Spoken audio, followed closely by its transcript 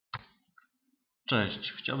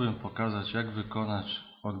Cześć, chciałbym pokazać, jak wykonać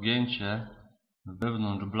odgięcie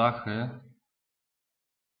wewnątrz blachy,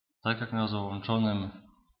 tak jak na załączonym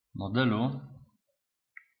modelu.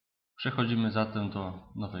 Przechodzimy zatem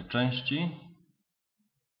do nowej części.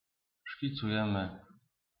 Szkicujemy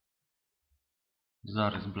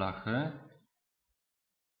zarys blachy.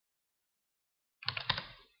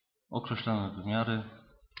 Określamy wymiary.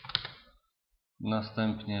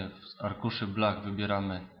 Następnie z arkuszy blach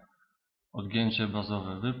wybieramy odgięcie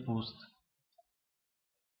bazowe, wypust.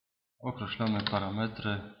 Określamy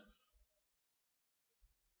parametry.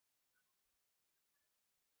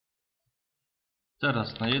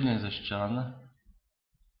 Teraz na jednej ze ścian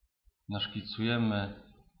naszkicujemy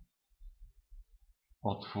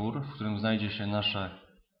otwór, w którym znajdzie się nasze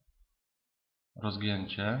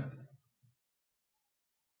rozgięcie.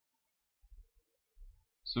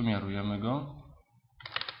 Sumiarujemy go.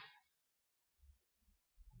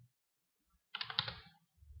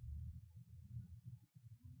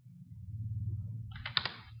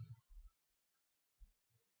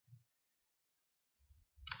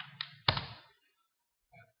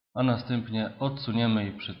 A następnie odsuniemy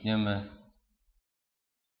i przytniemy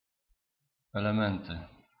elementy.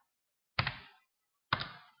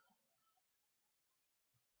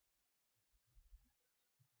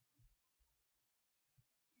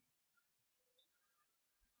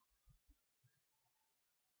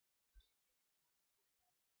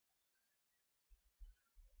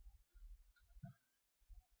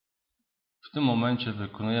 W tym momencie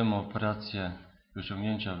wykonujemy operację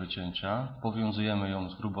wyciągnięcia, wycięcia. Powiązujemy ją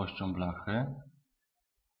z grubością blachy.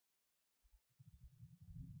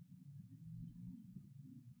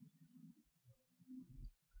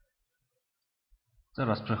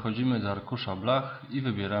 Teraz przechodzimy do arkusza blach i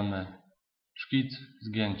wybieramy szkic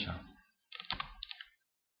zgięcia.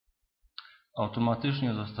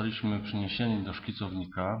 Automatycznie zostaliśmy przeniesieni do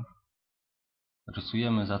szkicownika.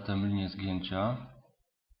 Rysujemy zatem linię zgięcia.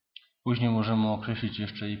 Później możemy określić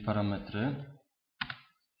jeszcze jej parametry.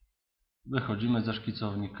 Wychodzimy ze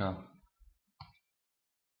szkicownika.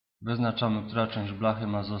 Wyznaczamy, która część blachy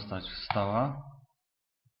ma zostać stała.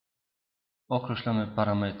 Określamy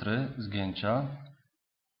parametry zgięcia.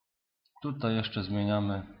 Tutaj jeszcze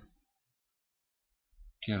zmieniamy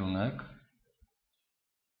kierunek.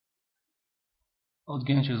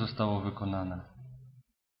 Odgięcie zostało wykonane.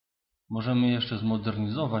 Możemy jeszcze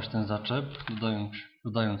zmodernizować ten zaczep,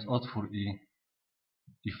 dodając otwór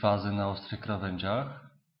i fazy na ostrych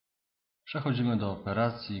krawędziach. Przechodzimy do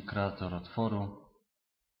operacji kreator otworu.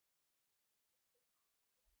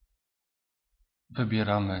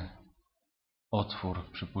 Wybieramy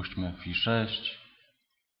otwór, przypuśćmy Fi6.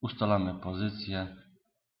 Ustalamy pozycję.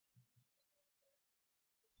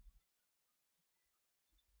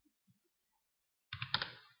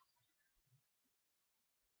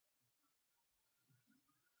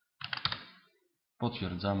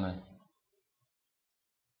 Potwierdzamy.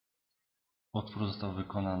 Otwór został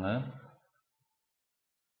wykonany.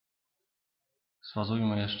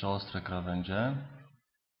 Sfazujmy jeszcze ostre krawędzie.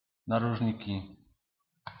 Narożniki.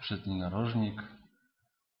 Przytnij narożnik.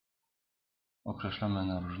 Określamy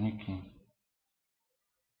narożniki.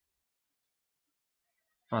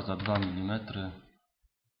 Faza 2 mm.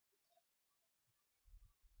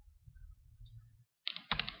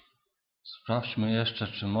 Sprawdźmy jeszcze,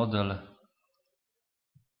 czy model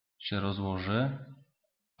się rozłoży.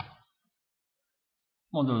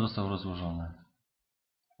 Model został rozłożony.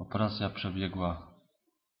 Operacja przebiegła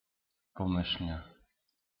pomyślnie.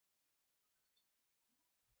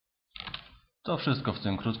 To wszystko w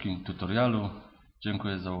tym krótkim tutorialu.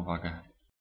 Dziękuję za uwagę.